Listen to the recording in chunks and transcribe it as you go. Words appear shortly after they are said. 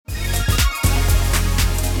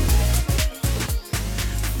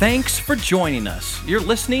Thanks for joining us. You're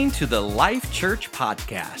listening to the Life Church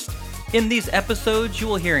Podcast. In these episodes, you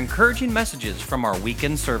will hear encouraging messages from our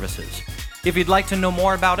weekend services. If you'd like to know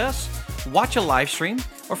more about us, watch a live stream,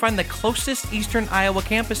 or find the closest Eastern Iowa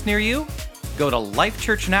campus near you, go to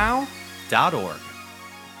lifechurchnow.org.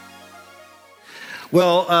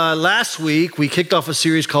 Well, last week we kicked off a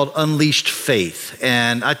series called Unleashed Faith.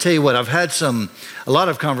 And I tell you what, I've had a lot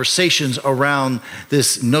of conversations around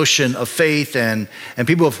this notion of faith, and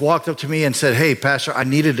people have walked up to me and said, hey, Pastor, I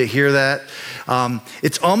needed to hear that.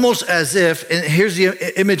 It's almost as if, and here's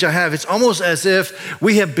the image I have, it's almost as if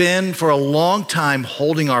we have been for a long time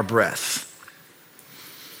holding our breath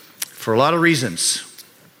for a lot of reasons,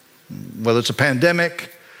 whether it's a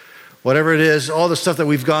pandemic, whatever it is, all the stuff that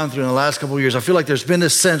we've gone through in the last couple of years. I feel like there's been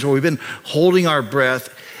this sense where we've been holding our breath,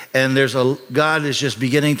 and God is just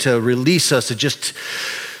beginning to release us to just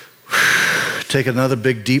take another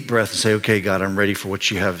big deep breath and say, okay, God, I'm ready for what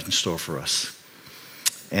you have in store for us.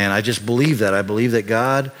 And I just believe that. I believe that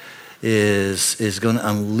God is going to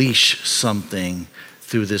unleash something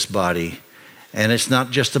through this body. And it's not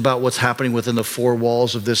just about what's happening within the four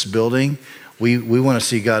walls of this building. We want to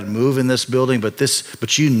see God move in this building,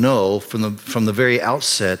 but you know from the very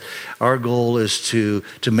outset, our goal is to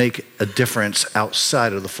make a difference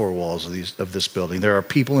outside of the four walls of this building. There are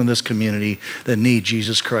people in this community that need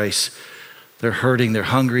Jesus Christ. They're hurting, they're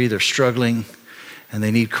hungry, they're struggling, and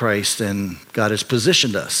they need Christ, and God has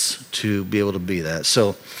positioned us to be able to be that.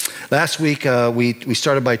 So last week, we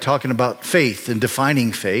started by talking about faith and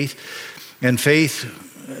defining faith. And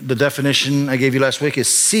faith, the definition I gave you last week, is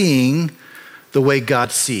seeing the way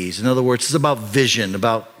God sees. In other words, it's about vision,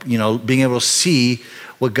 about, being able to see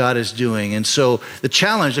what God is doing. And so the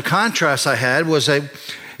challenge, the contrast I had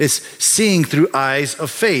is seeing through eyes of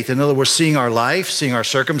faith. In other words, seeing our life, seeing our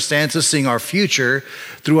circumstances, seeing our future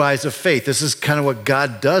through eyes of faith. This is kind of what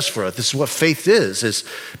God does for us. This is what faith is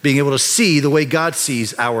being able to see the way God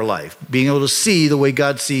sees our life, being able to see the way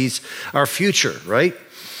God sees our future, right?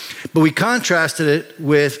 But we contrasted it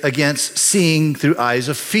against seeing through eyes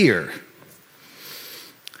of fear.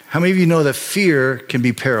 How many of you know that fear can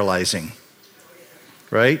be paralyzing,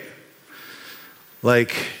 right?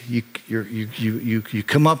 Like you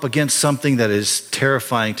come up against something that is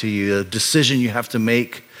terrifying to you, a decision you have to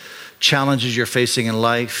make, challenges you're facing in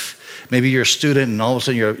life. Maybe you're a student and all of a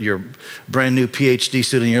sudden you're a brand new PhD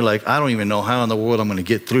student and you're like, I don't even know how in the world I'm going to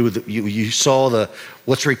get through. You saw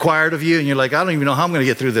what's required of you and you're like, I don't even know how I'm going to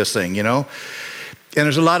get through this thing, And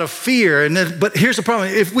there's a lot of fear. But here's the problem.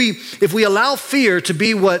 If we allow fear to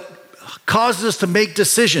be what causes us to make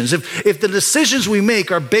decisions, if the decisions we make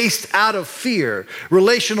are based out of fear,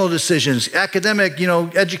 relational decisions, academic,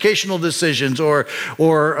 educational decisions, or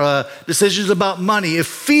decisions about money, if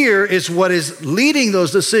fear is what is leading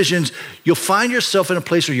those decisions, you'll find yourself in a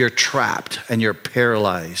place where you're trapped and you're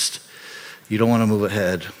paralyzed. You don't want to move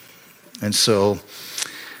ahead. And so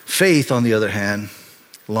faith, on the other hand,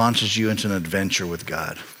 launches you into an adventure with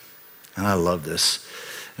God. And I love this.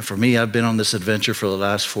 And for me, I've been on this adventure for the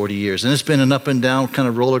last 40 years. And it's been an up and down kind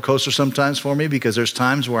of roller coaster sometimes for me, because there's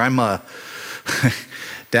times where I'm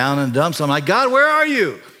down in the dumps. I'm like, God, where are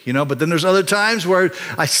you? But then there's other times where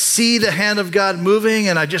I see the hand of God moving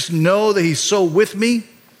and I just know that he's so with me.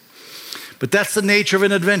 But that's the nature of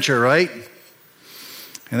an adventure, right?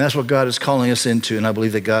 And that's what God is calling us into. And I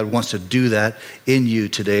believe that God wants to do that in you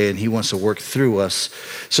today, and he wants to work through us.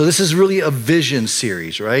 So this is really a vision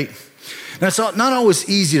series, right? Now, it's not always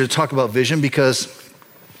easy to talk about vision, because,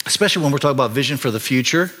 especially when we're talking about vision for the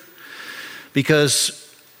future,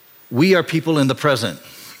 because we are people in the present.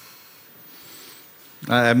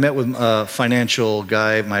 I met with a financial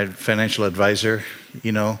guy, my financial advisor,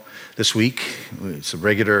 this week. It's a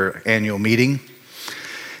regular annual meeting.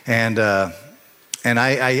 And I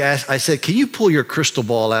said, can you pull your crystal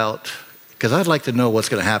ball out? Because I'd like to know what's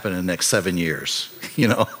going to happen in the next 7 years,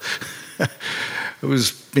 It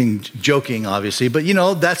was being joking, obviously, but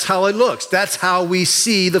that's how it looks. That's how we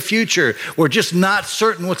see the future. We're just not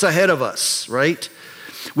certain what's ahead of us, right?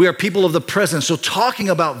 We are people of the present. So talking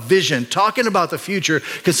about vision, talking about the future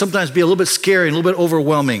can sometimes be a little bit scary, a little bit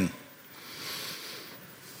overwhelming.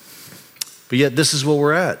 But yet this is what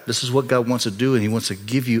we're at. This is what God wants to do, and he wants to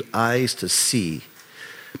give you eyes to see.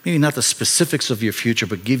 Maybe not the specifics of your future,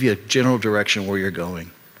 but give you a general direction where you're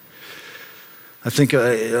going. I think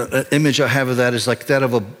an image I have of that is like that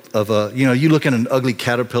of a you look at an ugly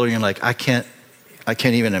caterpillar and you're like, I can't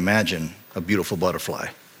even imagine a beautiful butterfly.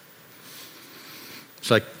 It's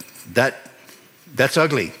like that's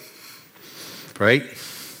ugly, right?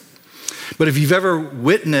 But if you've ever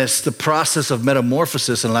witnessed the process of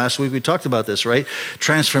metamorphosis, and last week we talked about this, right?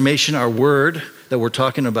 Transformation, our word that we're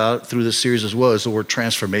talking about through this series as well, is the word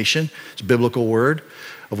transformation. It's a biblical word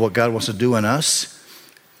of what God wants to do in us.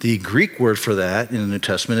 The Greek word for that in the New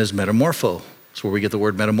Testament is metamorpho. It's where we get the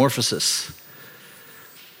word metamorphosis.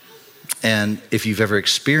 And if you've ever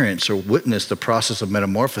experienced or witnessed the process of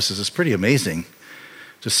metamorphosis, it's pretty amazing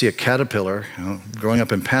to see a caterpillar. Growing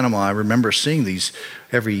up in Panama, I remember seeing these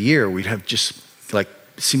every year. We'd have just it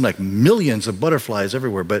seemed like millions of butterflies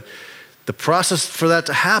everywhere. But the process for that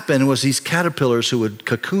to happen was these caterpillars who would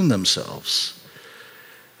cocoon themselves.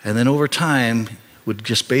 And then over time would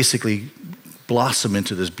just basically blossom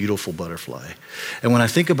into this beautiful butterfly. And when I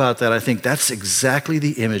think about that, I think that's exactly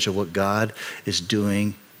the image of what God is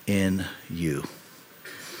doing in you.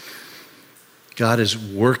 God is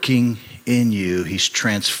working in you. He's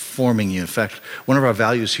transforming you. In fact, one of our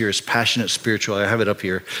values here is passionate spirituality. I have it up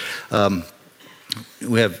here.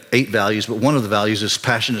 We have 8 values, but one of the values is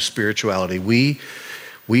passionate spirituality. We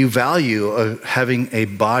value having a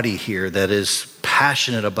body here that is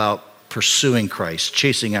passionate about pursuing Christ,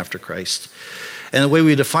 chasing after Christ. And the way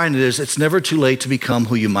we define it is it's never too late to become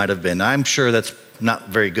who you might have been. I'm sure that's not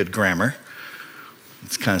very good grammar.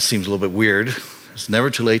 It kind of seems a little bit weird. It's never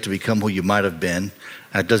too late to become who you might have been.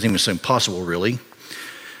 That doesn't even seem possible, really.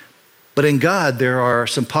 But in God, there are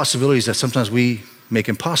some possibilities that sometimes we make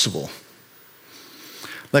impossible.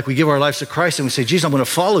 Like we give our lives to Christ and we say, Jesus, I'm going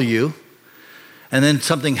to follow you. And then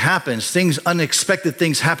something happens. Unexpected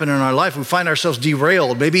things happen in our life. We find ourselves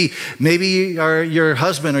derailed. Maybe your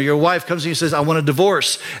husband or your wife comes to you and says, I want a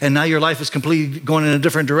divorce. And now your life is completely going in a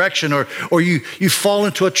different direction. Or you fall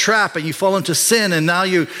into a trap and you fall into sin and now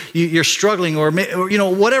you're struggling or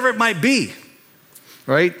whatever it might be.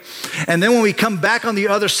 Right? And then when we come back on the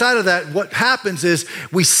other side of that, what happens is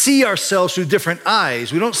we see ourselves through different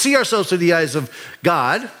eyes. We don't see ourselves through the eyes of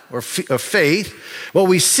God or faith. What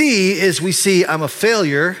we see I'm a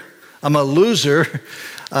failure. I'm a loser.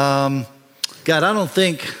 God, I don't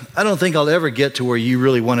think I'll ever get to where you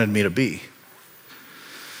really wanted me to be.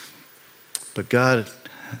 But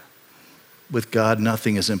with God,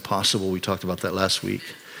 nothing is impossible. We talked about that last week.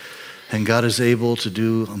 And God is able to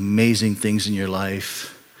do amazing things in your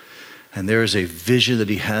life. And there is a vision that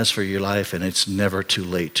he has for your life, and it's never too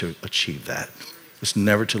late to achieve that. It's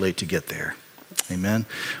never too late to get there. Amen.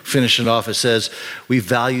 Finish it off. It says, we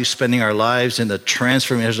value spending our lives in the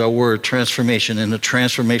transformation, there's our word, transformation, in the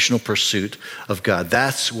transformational pursuit of God.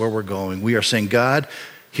 That's where we're going. We are saying, God,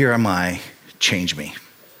 here am I, change me.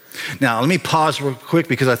 Now, let me pause real quick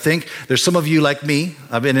because I think there's some of you like me.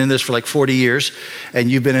 I've been in this for like 40 years,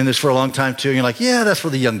 and you've been in this for a long time too. And you're like, yeah, that's for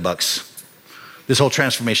the young bucks, this whole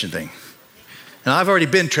transformation thing. And I've already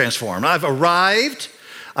been transformed. I've arrived.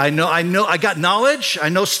 I know. I got knowledge. I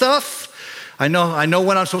know stuff. I know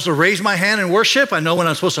when I'm supposed to raise my hand and worship. I know when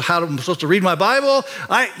I'm supposed to read my Bible.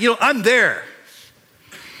 I'm there.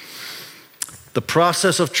 The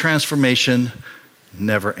process of transformation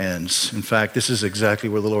never ends. In fact, this is exactly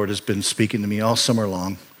where the Lord has been speaking to me all summer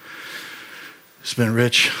long. It's been,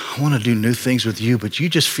 Rich, I want to do new things with you, but you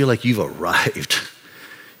just feel like you've arrived.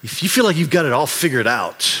 If you feel like you've got it all figured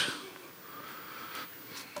out,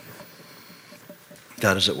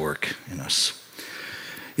 God is at work in us.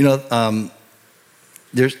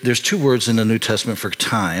 There's 2 words in the New Testament for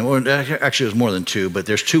time, or actually there's more than 2, but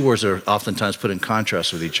there's 2 words that are oftentimes put in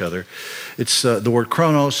contrast with each other. It's the word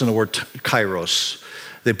chronos and the word kairos.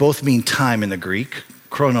 They both mean time in the Greek.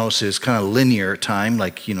 Chronos is kind of linear time,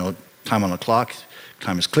 like, time on a clock.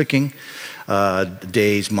 Time is clicking.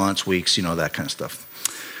 Days, months, weeks, that kind of stuff.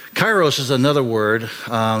 Kairos is another word.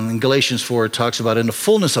 In Galatians 4, it talks about in the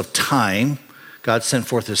fullness of time, God sent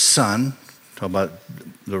forth his son. Talk about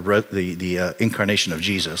the incarnation of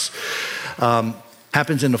Jesus.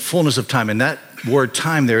 Happens in the fullness of time. And that word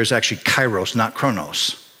time there is actually kairos, not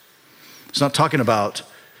chronos. It's not talking about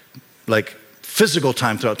like physical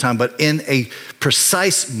time throughout time, but in a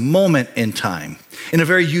precise moment in time, in a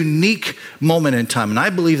very unique moment in time. And I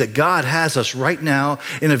believe that God has us right now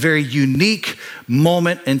in a very unique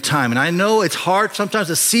moment in time. And I know it's hard sometimes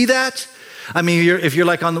to see that. I mean, if you're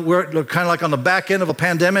like we're kind of like on the back end of a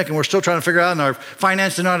pandemic and we're still trying to figure out and our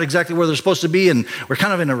finances are not exactly where they're supposed to be and we're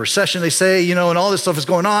kind of in a recession, they say, and all this stuff is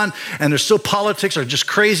going on and there's still politics are just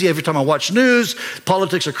crazy. Every time I watch news,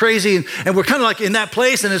 politics are crazy and we're kind of like in that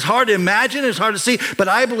place and it's hard to imagine, it's hard to see, but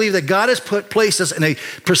I believe that God has placed us in a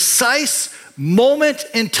precise moment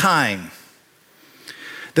in time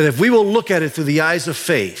that if we will look at it through the eyes of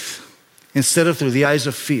faith instead of through the eyes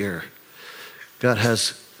of fear, God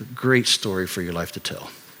has a great story for your life to tell.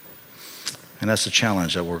 And that's the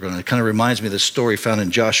challenge that we're going to, it kind of reminds me of this story found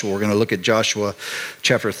in Joshua. We're going to look at Joshua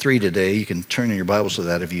chapter 3 today. You can turn in your Bibles to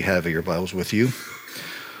that if you have your Bibles with you.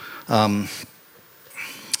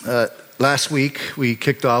 Last week, we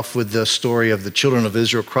kicked off with the story of the children of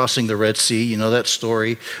Israel crossing the Red Sea. You know that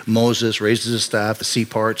story. Moses raises his staff, the sea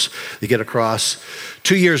parts, they get across.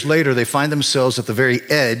 2 years later, they find themselves at the very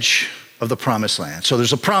edge of the promised land. So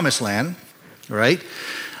there's a promised land, right?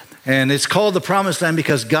 And it's called the promised land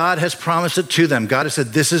because God has promised it to them. God has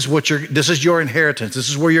said, this is your inheritance.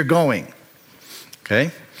 This is where you're going.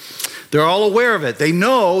 Okay? They're all aware of it. They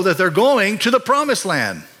know that they're going to the promised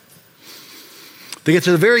land. They get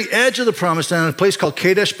to the very edge of the promised land, a place called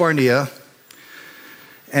Kadesh Barnea.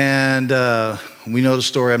 And we know the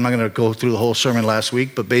story. I'm not going to go through the whole sermon last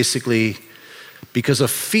week, but basically, because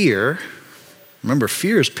of fear, remember,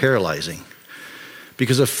 fear is paralyzing.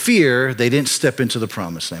 Because of fear, they didn't step into the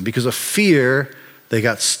promised land. Because of fear, they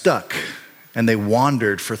got stuck and they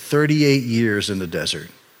wandered for 38 years in the desert.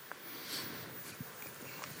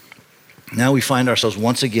 Now we find ourselves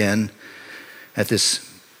once again at this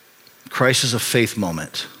crisis of faith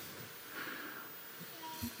moment.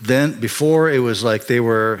 Then, before it was like they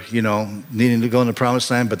were, needing to go in the promised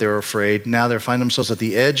land, but they were afraid. Now they find themselves at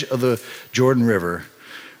the edge of the Jordan River,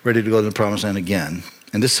 ready to go to the promised land again.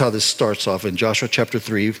 And this is how this starts off in Joshua chapter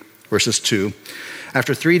 3, verses 2.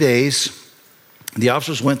 After 3 days, the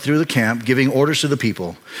officers went through the camp, giving orders to the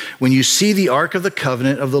people. When you see the ark of the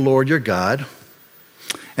covenant of the Lord your God,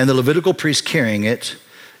 and the Levitical priests carrying it,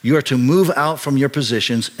 you are to move out from your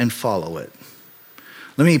positions and follow it.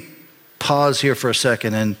 Let me pause here for a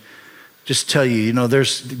second and just tell you,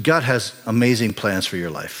 God has amazing plans for your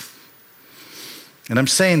life. And I'm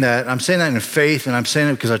saying that in faith, and I'm saying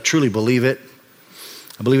it because I truly believe it.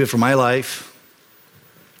 I believe it for my life.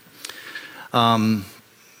 And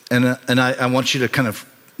I want you to kind of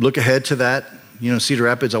look ahead to that. Cedar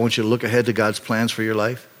Rapids, I want you to look ahead to God's plans for your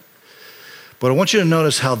life. But I want you to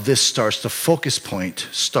notice how this starts. The focus point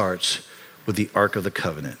starts with the Ark of the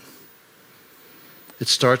Covenant. It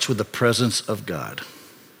starts with the presence of God.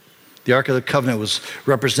 The Ark of the Covenant was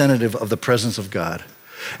representative of the presence of God.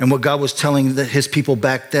 And what God was telling his people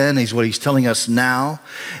back then, is what he's telling us now,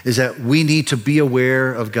 is that we need to be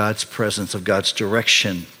aware of God's presence, of God's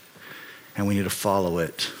direction, and we need to follow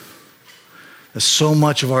it. So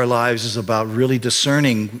much of our lives is about really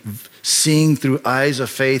discerning, seeing through eyes of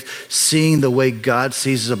faith, seeing the way God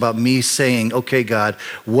sees is about me saying, okay, God,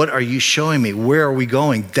 what are you showing me? Where are we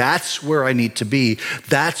going? That's where I need to be.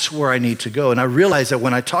 That's where I need to go. And I realize that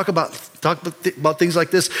when I talk about things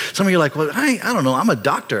like this, some of you are like, well, I don't know. I'm a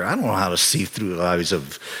doctor. I don't know how to see through the eyes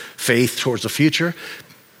of faith towards the future.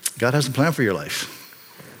 God has a plan for your life.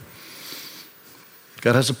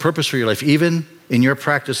 God has a purpose for your life. Even in your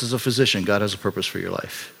practice as a physician, God has a purpose for your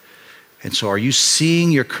life. And so are you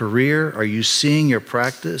seeing your career? Are you seeing your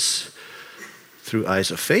practice through eyes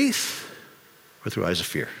of faith or through eyes of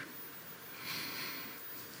fear?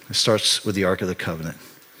 It starts with the Ark of the Covenant.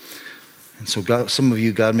 And so some of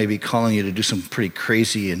you, God may be calling you to do some pretty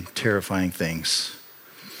crazy and terrifying things.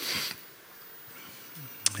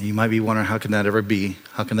 And you might be wondering, how can that ever be?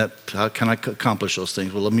 How can I accomplish those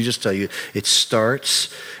things? Well, let me just tell you, it starts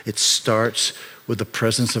with the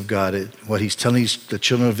presence of God. What he's telling the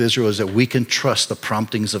children of Israel is that we can trust the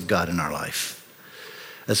promptings of God in our life.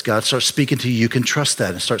 As God starts speaking to you, you can trust that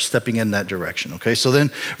and start stepping in that direction. Okay, so then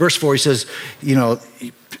verse 4, he says, move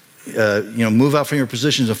out from your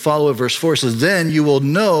positions and follow it. Verse 4 says, then you will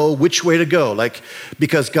know which way to go.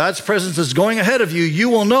 Because God's presence is going ahead of you, you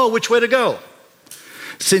will know which way to go.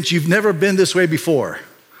 Since you've never been this way before.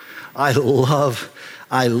 I love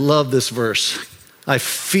this verse. I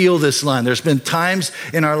feel this line. There's been times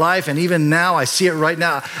in our life, and even now, I see it right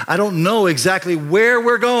now. I don't know exactly where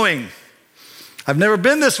we're going. I've never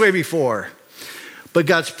been this way before. But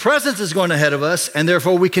God's presence is going ahead of us, and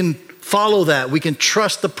therefore we can follow that. We can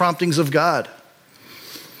trust the promptings of God.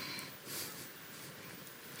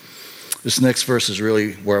 This next verse is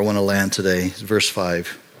really where I want to land today. It's verse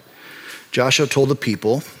 5. Joshua told the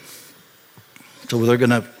people, so they're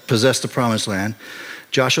going to possess the promised land.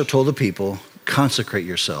 Joshua told the people, consecrate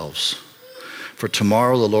yourselves, for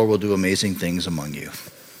tomorrow the Lord will do amazing things among you.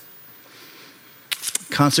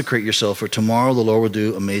 Consecrate yourself, for tomorrow the Lord will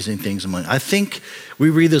do amazing things among you. I think we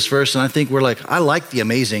read this verse and I think we're like, I like the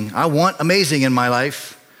amazing. I want amazing in my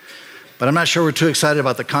life, but I'm not sure we're too excited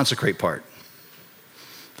about the consecrate part.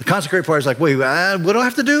 The consecrate part is like, wait, what do I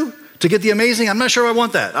have to do to get the amazing? I'm not sure I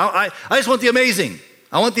want that. I just want the amazing.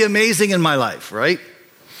 I want the amazing in my life, right?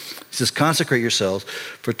 He says, consecrate yourselves,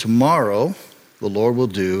 for tomorrow the Lord will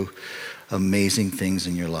do amazing things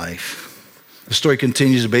in your life. The story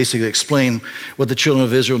continues to basically explain what the children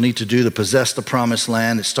of Israel need to do to possess the promised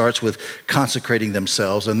land. It starts with consecrating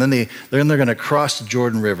themselves, and then they're going to cross the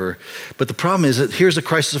Jordan River. But the problem is that here's the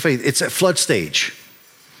crisis of faith. It's at flood stage.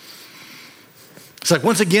 It's like,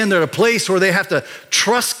 once again, they're at a place where they have to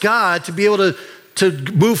trust God to be able to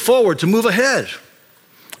move forward, to move ahead.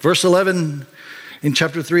 Verse 11 in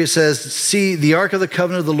chapter 3, it says, see, the ark of the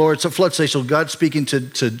covenant of the Lord, it's a flood stage, so God speaking to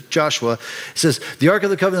Joshua, it says, the ark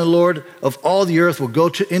of the covenant of the Lord of all the earth will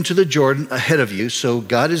go into the Jordan ahead of you. So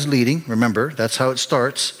God is leading. Remember, that's how it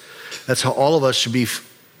starts. That's how all of us should be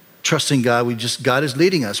trusting God. God is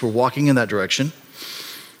leading us. We're walking in that direction.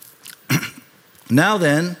 Now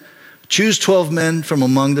then, choose 12 men from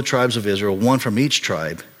among the tribes of Israel, one from each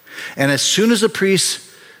tribe. And as soon as the priests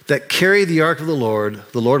that carry the ark of the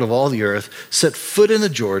Lord of all the earth, set foot in the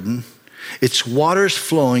Jordan, its waters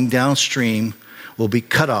flowing downstream will be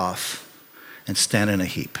cut off and stand in a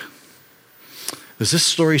heap. Does this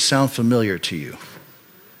story sound familiar to you?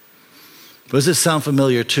 What does it sound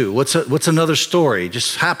familiar to? What's another story?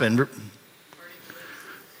 Just happened.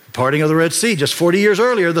 Parting of the Red Sea, just 40 years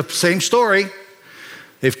earlier, the same story.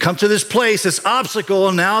 They've come to this place, this obstacle,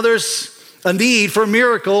 and now there's a need for a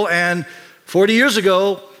miracle. And 40 years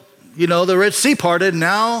ago, the Red Sea parted.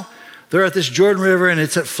 Now they're at this Jordan River and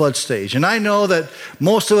it's at flood stage. And I know that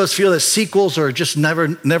most of us feel that sequels are just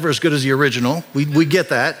never as good as the original. We get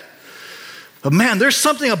that. But man, there's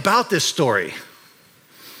something about this story.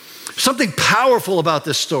 Something powerful about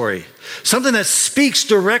this story. Something that speaks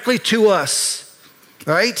directly to us,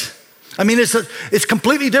 right? I mean, it's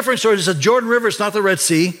completely different story. It's a Jordan River. It's not the Red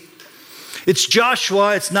Sea. It's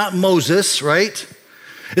Joshua. It's not Moses, right?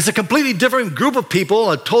 It's a completely different group of people,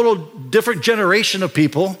 a total different generation of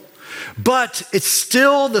people, but it's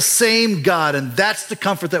still the same God, and that's the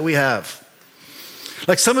comfort that we have.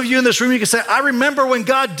 Like some of you in this room, you can say, I remember when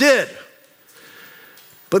God did.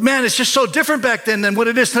 But man, it's just so different back then than what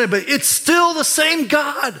it is today, but it's still the same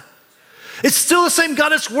God. It's still the same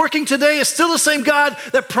God that's working today. It's still the same God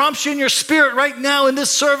that prompts you in your spirit right now in this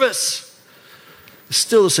service. It's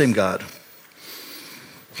still the same God.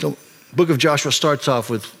 The book of Joshua starts off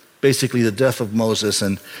with basically the death of Moses,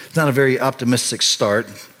 and it's not a very optimistic start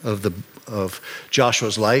of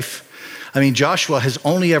Joshua's life. I mean, Joshua has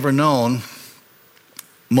only ever known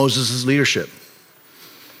Moses' leadership.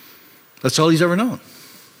 That's all he's ever known.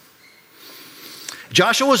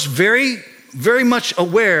 Joshua was very, very much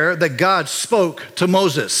aware that God spoke to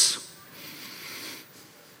Moses.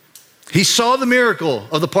 He saw the miracle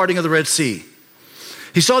of the parting of the Red Sea.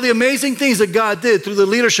 He saw the amazing things that God did through the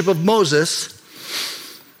leadership of Moses,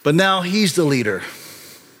 but now he's the leader.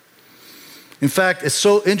 In fact, it's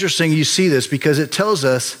so interesting you see this because it tells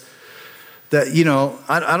us that,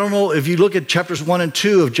 I don't know if you look at chapters 1 and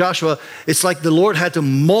 2 of Joshua, it's like the Lord had to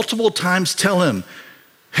multiple times tell him,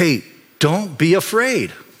 hey, don't be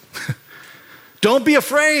afraid. Don't be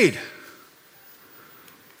afraid.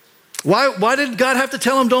 Why did God have to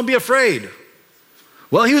tell him don't be afraid?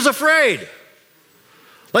 Well, he was afraid.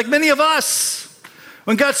 Like many of us,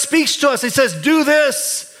 when God speaks to us, he says, do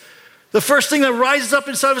this. The first thing that rises up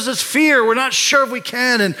inside of us is fear. We're not sure if we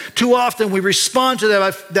can, and too often we respond to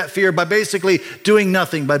that fear by basically doing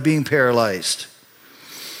nothing, by being paralyzed.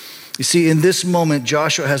 You see, in this moment,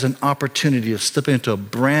 Joshua has an opportunity of stepping into a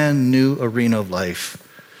brand new arena of life,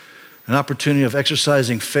 an opportunity of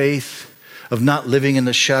exercising faith, of not living in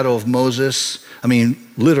the shadow of Moses. I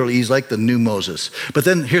mean, literally, he's like the new Moses. But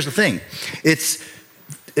then here's the thing.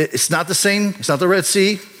 It's not the same. It's not the Red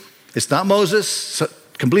Sea. It's not Moses. It's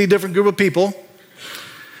a completely different group of people.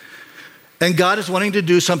 And God is wanting to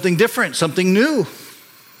do something different, something new.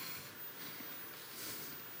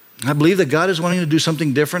 I believe that God is wanting to do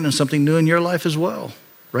something different and something new in your life as well,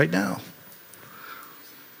 right now.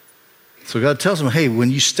 So God tells him, hey,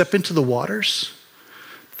 when you step into the waters,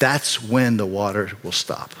 that's when the water will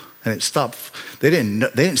stop. And it stopped. They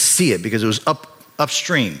didn't see it because it was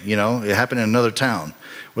upstream, It happened in another town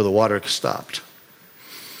where the water stopped.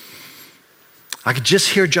 I could just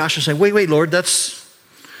hear Joshua say, wait, Lord, that's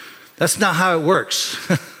not how it works.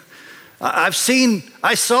 I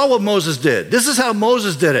saw what Moses did. This is how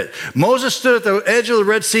Moses did it. Moses stood at the edge of the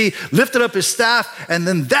Red Sea, lifted up his staff, and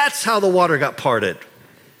then that's how the water got parted.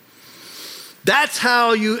 That's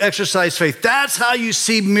how you exercise faith. That's how you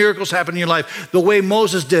see miracles happen in your life, the way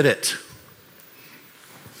Moses did it.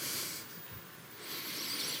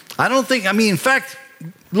 In fact,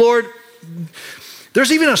 Lord,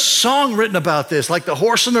 there's even a song written about this, like the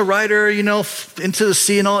horse and the rider, into the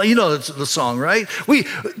sea and all. The song, right?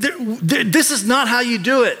 This is not how you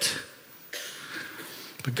do it.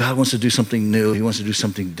 But God wants to do something new. He wants to do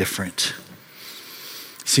something different.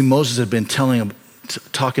 See, Moses had been talking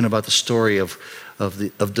about the story of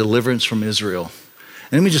deliverance from Israel.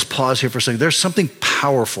 And let me just pause here for a second. There's something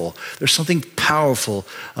powerful. There's something powerful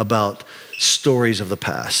about stories of the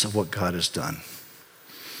past, of what God has done.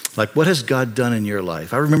 Like, what has God done in your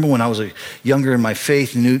life? I remember when I was younger in my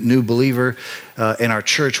faith, new believer, in our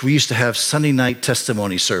church, we used to have Sunday night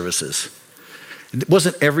testimony services. It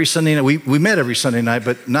wasn't every Sunday night. We met every Sunday night,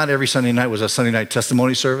 but not every Sunday night was a Sunday night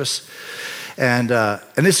testimony service. And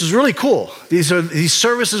this is really cool. These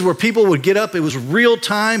services where people would get up. It was real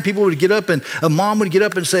time. People would get up, and a mom would get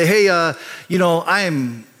up and say, "Hey,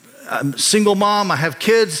 I'm a single mom. I have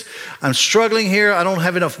kids. I'm struggling here. I don't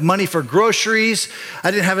have enough money for groceries.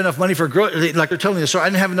 I didn't have enough money for like they're telling me the story. I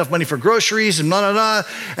didn't have enough money for groceries and blah, blah, blah."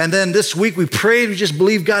 And then this week we prayed. We just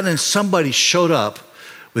believed God, and somebody showed up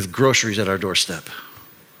with groceries at our doorstep.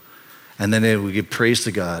 And then we give praise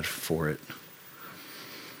to God for it.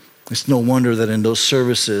 It's no wonder that in those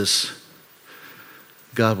services,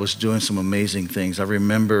 God was doing some amazing things. I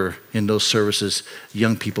remember in those services,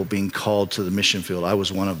 young people being called to the mission field. I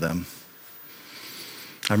was one of them.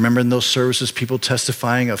 I remember in those services, people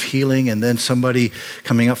testifying of healing, and then somebody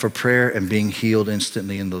coming up for prayer and being healed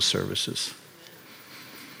instantly in those services.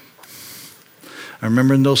 I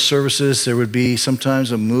remember in those services, there would be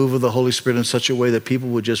sometimes a move of the Holy Spirit in such a way that people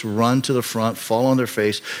would just run to the front, fall on their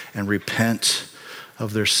face, and repent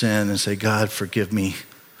of their sin and say, "God, forgive me.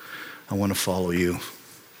 I want to follow you."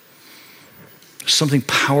 There's something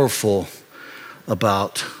powerful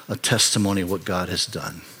about a testimony of what God has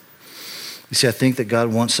done. You see, I think that God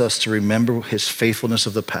wants us to remember his faithfulness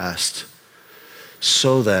of the past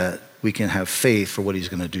so that we can have faith for what he's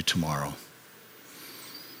going to do tomorrow.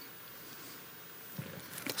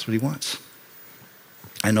 That's what he wants.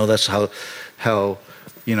 I know that's how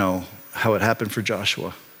it happened for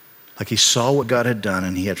Joshua. Like, he saw what God had done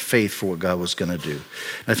and he had faith for what God was going to do.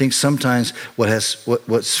 And I think sometimes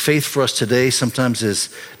what's faith for us today sometimes is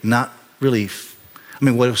not really,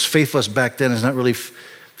 what was faith for us back then is not really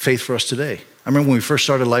faith for us today. I remember when we first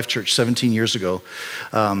started Life Church 17 years ago,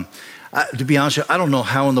 to be honest with you, I don't know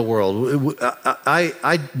how in the world.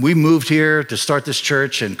 We moved here to start this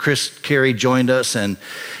church, and Chris Carey joined us, and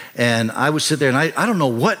I would sit there and I don't know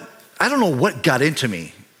what got into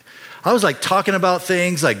me. I was like talking about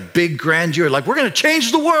things like big grandeur, like we're going to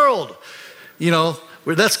change the world.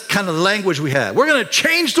 That's kind of the language we had. We're going to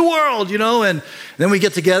change the world, and then we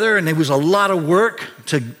get together, and it was a lot of work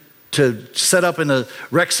to set up in the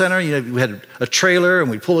rec center. We had a trailer, and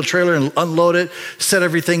we pull a trailer and unload it, set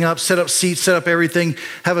everything up, set up seats, set up everything,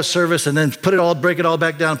 have a service, and then break it all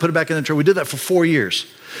back down, put it back in the trailer. We did that for 4 years.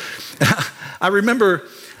 I remember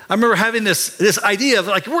having this idea of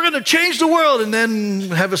like, we're going to change the world, and then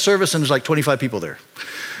have a service, and there's like 25 people there.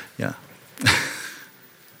 Yeah.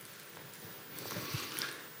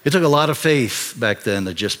 It took a lot of faith back then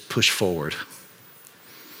to just push forward.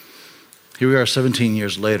 Here we are 17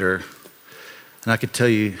 years later, and I can tell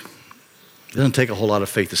you, it doesn't take a whole lot of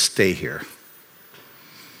faith to stay here.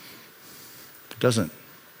 It doesn't.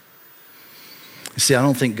 You see, I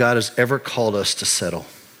don't think God has ever called us to settle.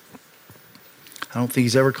 I don't think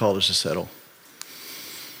he's ever called us to settle.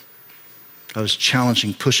 God is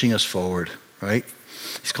challenging, pushing us forward, right?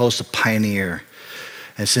 He's called us to pioneer.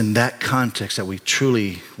 And it's in that context that we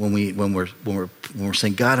truly, when we're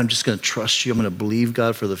saying, "God, I'm just going to trust you. I'm going to believe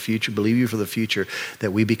God for the future, believe you for the future,"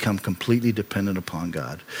 that we become completely dependent upon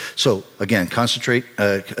God. So again, consecrate,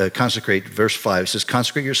 verse 5, it says,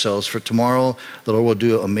 "Consecrate yourselves, for tomorrow the Lord will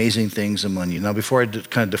do amazing things among you." Now, before I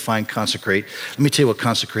kind of define consecrate, let me tell you what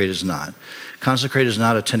consecrate is not. Consecrate is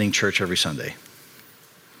not attending church every Sunday.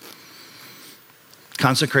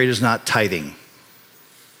 Consecrate is not tithing.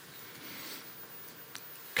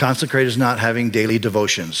 Consecrate is not having daily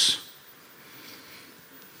devotions.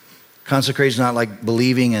 Consecrate is not like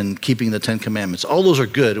believing and keeping the 10 Commandments. All those are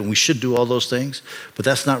good, and we should do all those things, but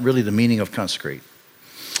that's not really the meaning of consecrate.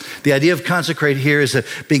 The idea of consecrate here is that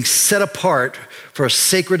being set apart for a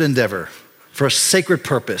sacred endeavor, for a sacred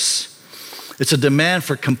purpose. It's a demand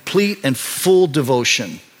for complete and full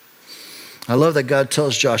devotion. I love that God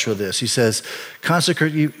tells Joshua this. He says,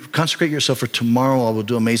 consecrate yourself, for tomorrow I will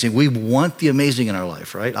do amazing. We want the amazing in our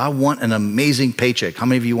life, right? I want an amazing paycheck. How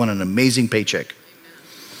many of you want an amazing paycheck?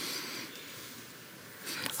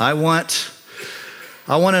 I want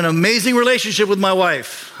an amazing relationship with my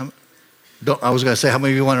wife. I was going to say, how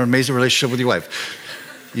many of you want an amazing relationship with your wife?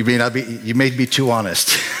 You may be too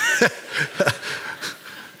honest.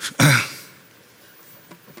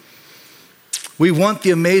 We want the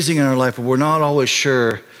amazing in our life, but we're not always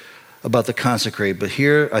sure about the consecrate. But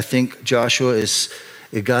here, I think Joshua is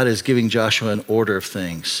God is giving Joshua an order of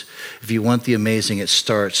things. If you want the amazing, it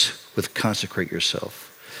starts with consecrate yourself.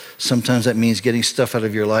 Sometimes that means getting stuff out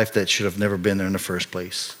of your life that should have never been there in the first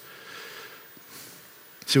place.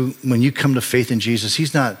 So when you come to faith in Jesus,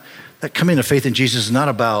 that coming to faith in Jesus is not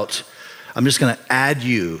about, I'm just going to add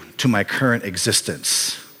you to my current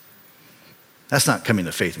existence. That's not coming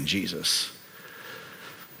to faith in Jesus.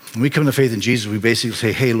 When we come to faith in Jesus, we basically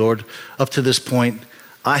say, hey, Lord, up to this point,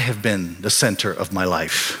 I have been the center of my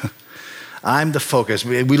life. I'm the focus.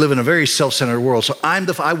 We live in a very self-centered world. So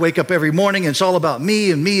I wake up every morning and it's all about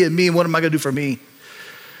me and me and me. And what am I going to do for me?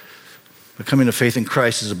 But coming to faith in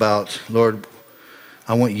Christ is about, Lord,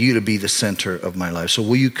 I want you to be the center of my life. So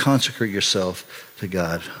will you consecrate yourself to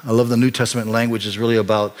God? I love the New Testament language is really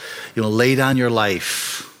about, lay down your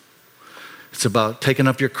life. It's about taking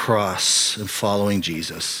up your cross and following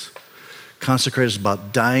Jesus. Consecrate is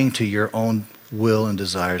about dying to your own will and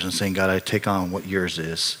desires and saying, God, I take on what yours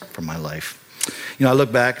is for my life. I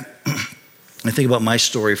look back, I think about my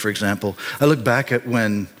story, for example. I look back at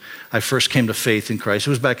when I first came to faith in Christ. It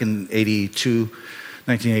was back in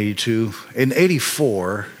 1982. In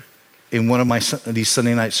 84, in one of these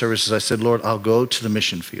Sunday night services, I said, Lord, I'll go to the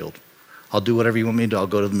mission field. I'll do whatever you want me to do. I'll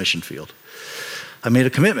go to the mission field. I made a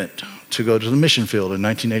commitment to go to the mission field in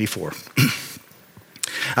 1984.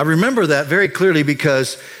 I remember that very clearly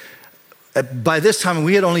because by this time,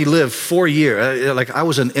 we had only lived 4 years. I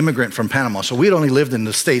was an immigrant from Panama, so we had only lived in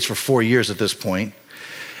the States for 4 years at this point.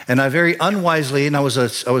 And I very unwisely, and I was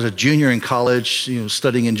a junior in college,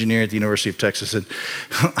 studying engineering at the University of Texas, and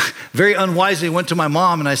very unwisely went to my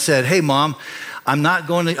mom and I said, "Hey, Mom, I'm not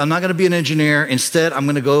going to be an engineer. Instead, I'm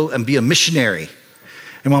going to go and be a missionary."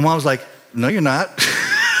 And my mom was like, "No, you're not."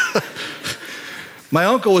 My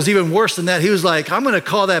uncle was even worse than that. He was like, "I'm going to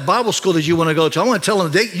call that Bible school that you want to go to. I want to tell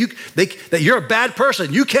them that you're a bad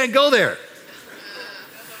person. You can't go there."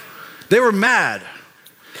 They were mad.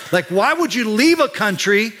 Like, why would you leave a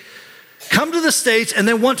country, come to the States, and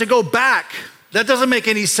then want to go back? That doesn't make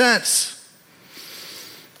any sense.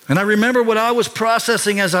 And I remember what I was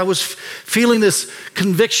processing as I was feeling this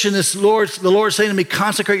conviction, the Lord saying to me,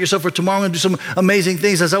 consecrate yourself for tomorrow, I'm going to do some amazing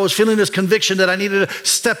things. As I was feeling this conviction that I needed to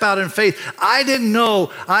step out in faith, I didn't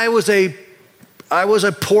know I was a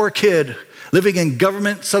poor kid living in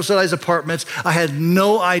government subsidized apartments. I had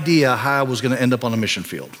no idea how I was going to end up on a mission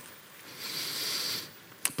field.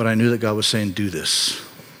 But I knew that God was saying, do this.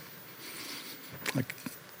 I can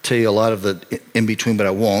tell you a lot of the in between, but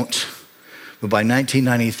I won't. But by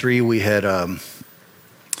 1993,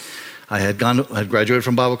 I had graduated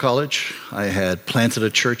from Bible college. I had planted a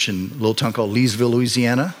church in a little town called Leesville,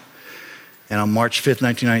 Louisiana. And on March 5th,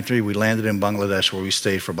 1993, we landed in Bangladesh, where we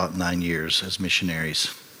stayed for about 9 years as missionaries.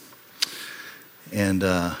 And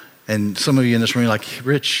some of you in this room are like,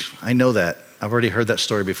 Rich, I know that. I've already heard that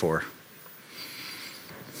story before.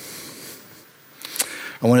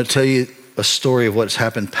 I want to tell you a story of what's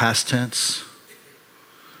happened past tense,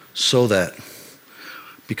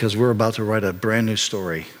 because we're about to write a brand new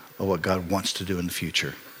story of what God wants to do in the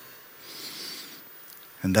future.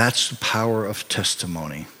 And that's the power of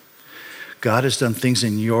testimony. God has done things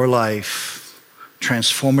in your life,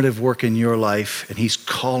 transformative work in your life, and he's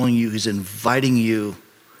calling you, he's inviting you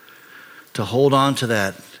to hold on to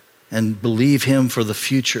that and believe him for the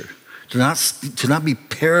future, to not be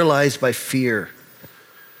paralyzed by fear.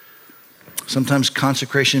 Sometimes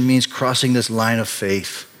consecration means crossing this line of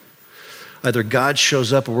faith. Either God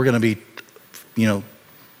shows up or we're going to be,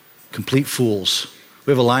 complete fools.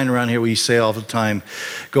 We have a line around here we say all the time,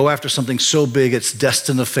 go after something so big it's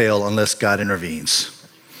destined to fail unless God intervenes.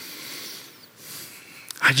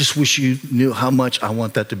 I just wish you knew how much I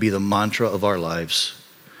want that to be the mantra of our lives.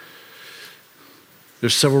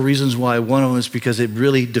 There's several reasons why. One of them is because it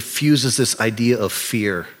really diffuses this idea of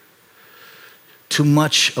fear. Too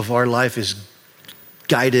much of our life is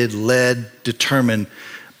guided, led, determined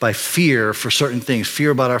by fear for certain things,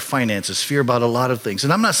 fear about our finances, fear about a lot of things.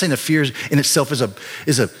 And I'm not saying that fear in itself is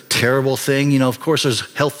a terrible thing. Of course,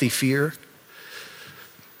 there's healthy fear.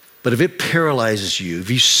 But if it paralyzes you, if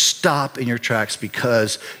you stop in your tracks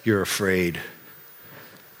because you're afraid,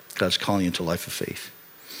 God's calling you into a life of faith.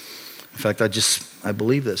 In fact, I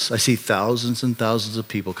believe this. I see thousands and thousands of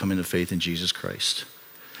people come into faith in Jesus Christ.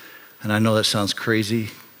 And I know that sounds crazy.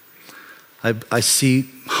 I see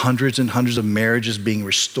hundreds and hundreds of marriages being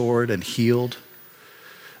restored and healed,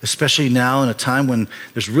 especially now in a time when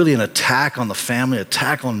there's really an attack on the family,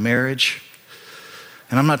 attack on marriage.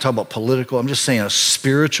 And I'm not talking about political, I'm just saying a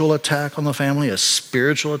spiritual attack on the family, a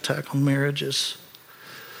spiritual attack on marriages.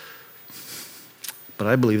 But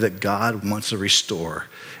I believe that God wants to restore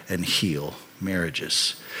and heal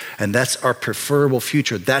marriages. And that's our preferable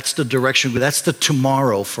future. That's the direction, that's the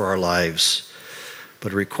tomorrow for our lives.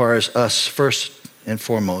 But it requires us first and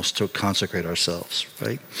foremost to consecrate ourselves,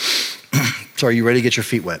 right? So are you ready to get your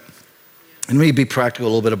feet wet? And let me be practical a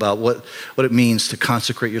little bit about what it means to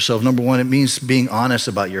consecrate yourself. Number one, it means being honest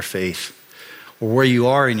about your faith or where you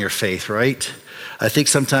are in your faith, right? I think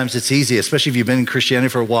sometimes it's easy, especially if you've been in Christianity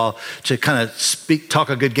for a while, to kind of talk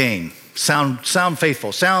a good game, sound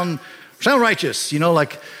faithful, sound righteous. You know,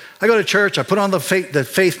 like I go to church, I put on the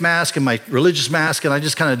faith mask and my religious mask, and I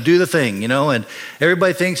just kind of do the thing, you know, and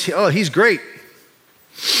everybody thinks, oh, he's great.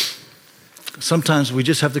 Sometimes we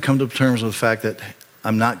just have to come to terms with the fact that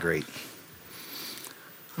I'm not great.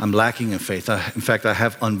 I'm lacking in faith. In fact, I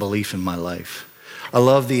have unbelief in my life. I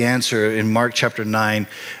love the answer in Mark chapter 9.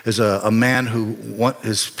 Is a man who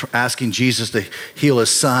is asking Jesus to heal his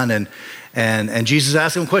son, and Jesus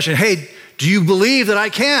asked him a question, hey, do you believe that I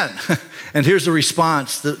can? And here's the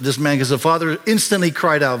response. This man, because the father instantly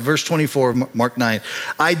cried out, verse 24, Mark 9,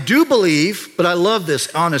 I do believe, but I love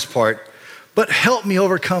this honest part, but help me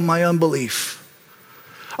overcome my unbelief.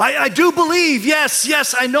 I do believe,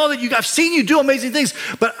 yes, I know that I've seen you do amazing things,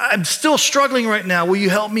 but I'm still struggling right now. Will you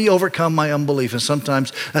help me overcome my unbelief? And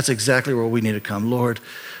sometimes that's exactly where we need to come. Lord,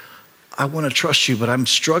 I want to trust you, but I'm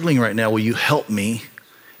struggling right now. Will you help me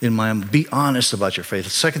be honest about your faith? The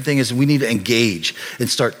second thing is we need to engage and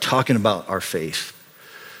start talking about our faith.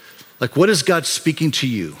 Like, what is God speaking to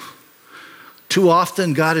you? Too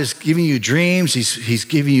often, God is giving you dreams. He's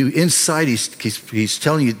giving you insight. He's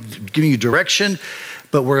telling you, giving you direction.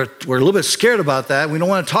 But we're a little bit scared about that. We don't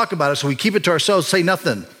want to talk about it, so we keep it to ourselves, say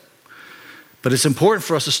nothing. But it's important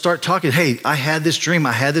for us to start talking. Hey, I had this dream.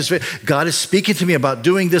 I had this. God is speaking to me about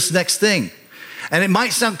doing this next thing. And it might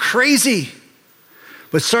sound crazy,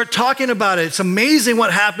 but start talking about it. It's amazing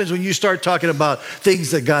what happens when you start talking about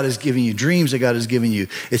things that God is giving you, dreams that God is giving you.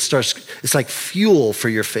 It's like fuel for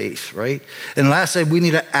your faith, right? And lastly, we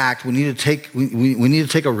need to act. We need to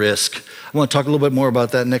take a risk. I want to talk a little bit more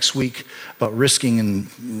about that next week, about risking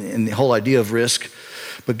and the whole idea of risk.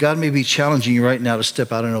 But God may be challenging you right now to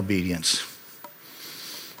step out in obedience,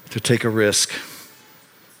 to take a risk.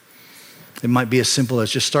 It might be as simple as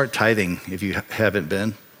just start tithing if you haven't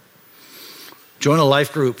been. Join a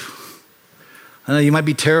life group. I know you might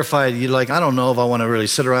be terrified. You're like, I don't know if I want to really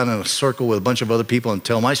sit around in a circle with a bunch of other people and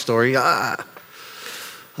tell my story.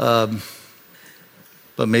 But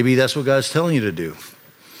maybe that's what God's telling you to do.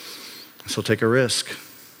 So take a risk.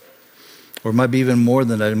 Or it might be even more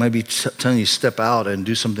than that. It might be telling you step out and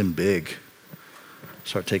do something big.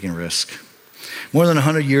 Start taking risk. More than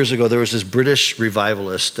 100 years ago, there was this British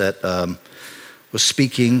revivalist that was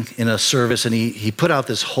speaking in a service, and he put out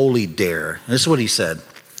this holy dare. And this is what he said.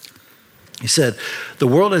 He said, the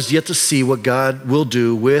world has yet to see what God will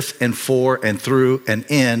do with and for and through and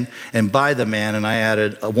in and by the man, and I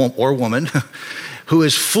added, or woman, who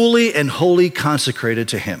is fully and wholly consecrated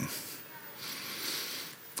to him.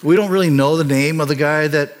 We don't really know the name of the guy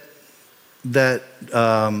that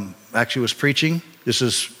actually was preaching. This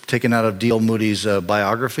is taken out of D.L. Moody's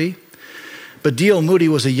biography. But D.L. Moody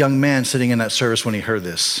was a young man sitting in that service when he heard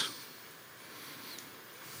this.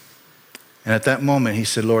 And at that moment, he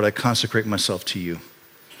said, Lord, I consecrate myself to you.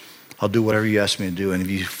 I'll do whatever you ask me to do. And if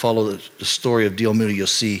you follow the story of D.L. Moody, you'll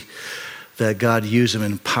see that God used him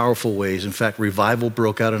in powerful ways. In fact, revival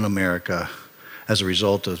broke out in America as a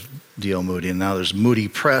result of D.L. Moody. And now there's Moody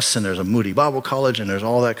Press, and there's a Moody Bible College, and there's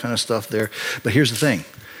all that kind of stuff there. But here's the thing.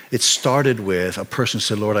 It started with a person who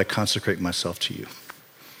said, Lord, I consecrate myself to you.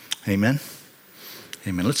 Amen?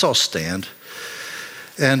 Amen. Let's all stand.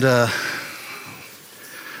 And I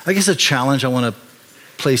guess a challenge I want to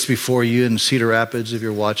place before you in Cedar Rapids, if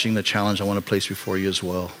you're watching, the challenge I want to place before you as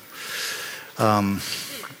well. I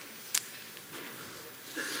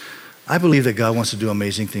believe that God wants to do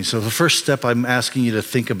amazing things. So the first step I'm asking you to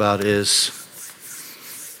think about is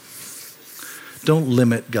don't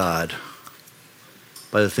limit God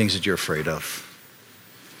by the things that you're afraid of.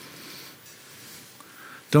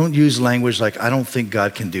 Don't use language like, I don't think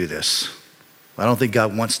God can do this. I don't think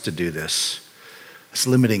God wants to do this. It's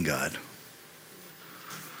limiting God.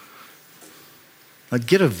 Like,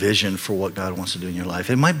 get a vision for what God wants to do in your life.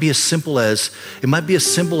 It might be as simple as,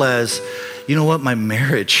 you know what, my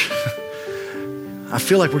marriage. I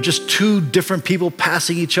feel like we're just two different people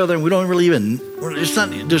passing each other, and we don't really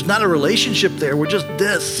there's not a relationship there. We're just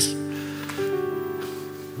this.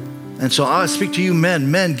 And so I speak to you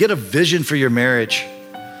men, get a vision for your marriage.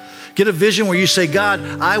 Get a vision where you say, God,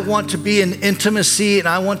 I want to be in intimacy and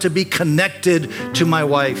I want to be connected to my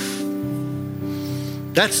wife.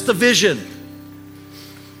 That's the vision.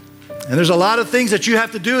 And there's a lot of things that you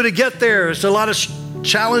have to do to get there. There's a lot of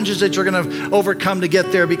challenges that you're going to overcome to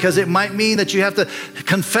get there, because it might mean that you have to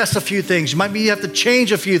confess a few things. It might mean you have to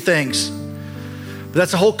change a few things. But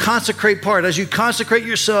that's the whole consecrate part. As you consecrate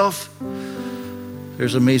yourself,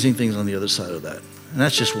 there's amazing things on the other side of that. And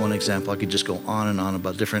that's just one example. I could just go on and on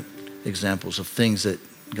about different examples of things that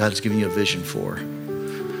God has given you a vision for.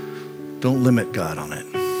 Don't limit God on it.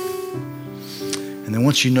 And then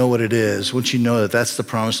once you know what it is, once you know that that's the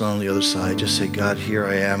promise on the other side, just say, God, here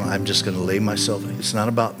I am. I'm just going to lay myself. It's not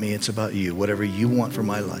about me. It's about you. Whatever you want for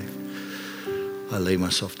my life, I lay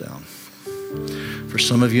myself down. For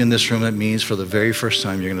some of you in this room, that means for the very first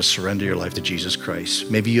time, you're going to surrender your life to Jesus Christ.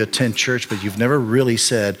 Maybe you attend church, but you've never really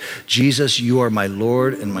said, Jesus, you are my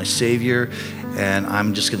Lord and my Savior, and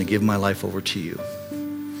I'm just going to give my life over to you.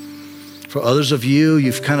 For others of you,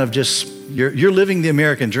 you've kind of just, you're living the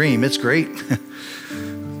American dream. It's great.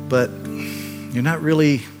 But you're not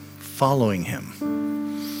really following him.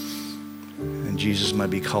 And Jesus might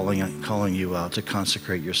be calling you out to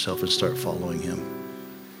consecrate yourself and start following him.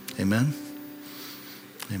 Amen?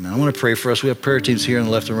 Amen. I want to pray for us. We have prayer teams here on the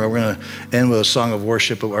left and right. We're going to end with a song of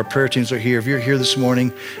worship, but our prayer teams are here. If you're here this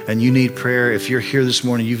morning and you need prayer, if you're here this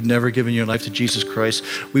morning, you've never given your life to Jesus Christ,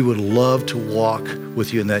 we would love to walk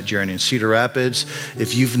with you in that journey. In Cedar Rapids,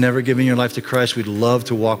 if you've never given your life to Christ, we'd love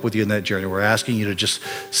to walk with you in that journey. We're asking you to just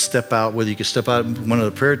step out, whether you can step out in one of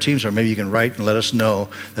the prayer teams, or maybe you can write and let us know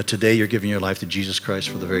that today you're giving your life to Jesus Christ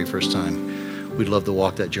for the very first time. We'd love to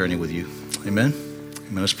walk that journey with you. Amen?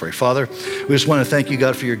 Amen. Let's pray. Father, we just want to thank you,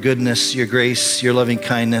 God, for your goodness, your grace, your loving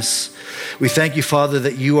kindness. We thank you, Father,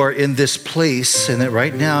 that you are in this place and that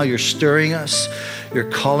right now you're stirring us,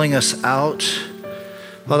 you're calling us out.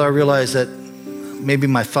 Father, I realize that maybe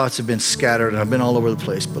my thoughts have been scattered and I've been all over the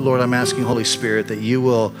place, but Lord, I'm asking, Holy Spirit, that you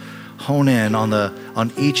will hone in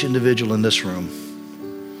on each individual in this room.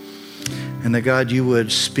 And that, God, you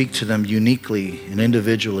would speak to them uniquely and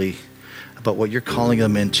individually about what you're calling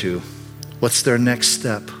them into. What's their next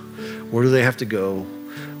step? Where do they have to go?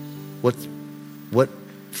 What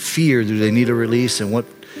fear do they need to release, and what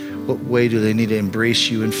way do they need to embrace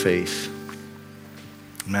you in faith?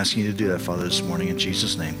 I'm asking you to do that, Father, this morning in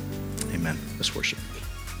Jesus' name. Amen. Let's worship.